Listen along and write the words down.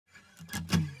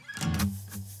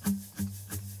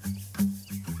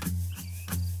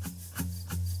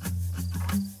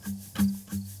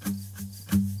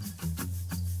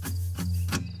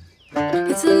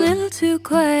too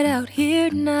quiet out here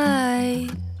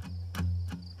tonight.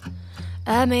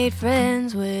 I made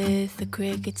friends with the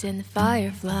crickets and the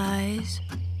fireflies.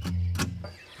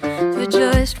 For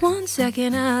just 1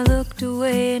 second I looked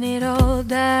away and it all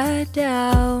died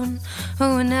down.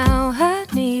 Oh, and now I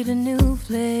need a new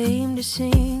flame to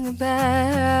sing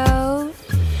about.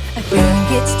 I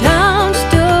think it's time to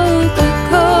stoke the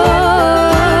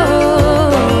coals.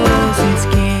 It's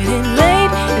getting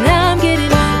late and I'm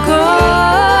getting cold,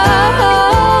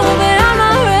 but I'm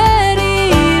not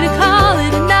ready to call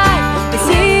it a night. Let's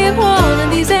see if one of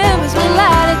these embers will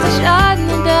light it to shine in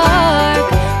the dark,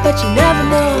 but you never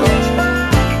know.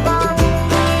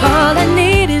 All I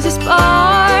need is a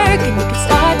spark and we can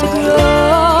start to grow.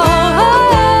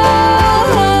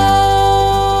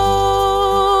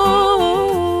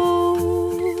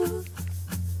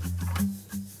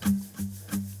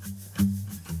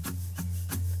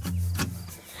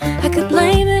 I could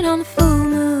blame it on the full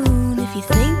moon if you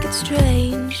think it's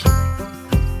strange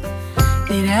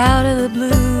that out of the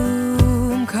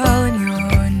blue I'm calling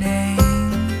your name.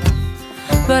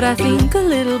 But I think a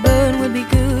little burn would be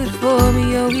good for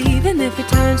me. Oh, even if it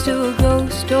turns to a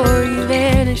ghost or you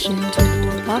vanish into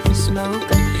a puff of smoke,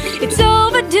 it's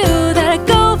overdue that I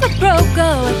go for broke.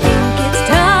 Oh, I think it's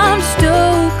time to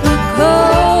stoke the coals.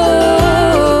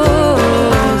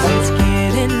 It's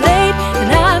getting late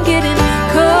and I'm getting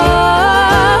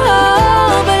cold,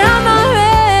 but I'm not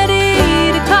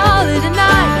ready to call it a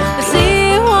night. I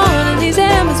see one of these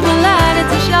embers will light it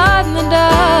to shine in the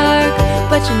dark,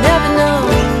 but you never know.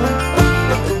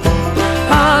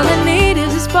 All I need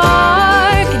is a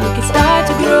spark and it can start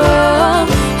to grow.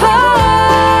 Oh,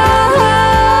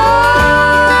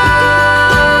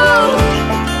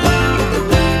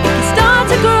 it can start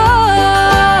to grow.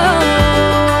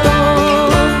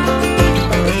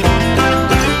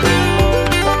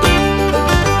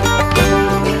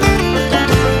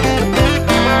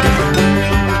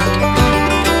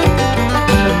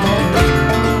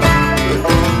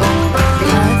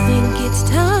 I think it's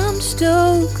time to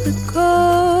stoke the coals.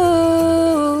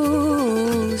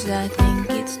 I think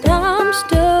it's time to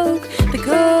stoke the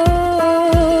coals.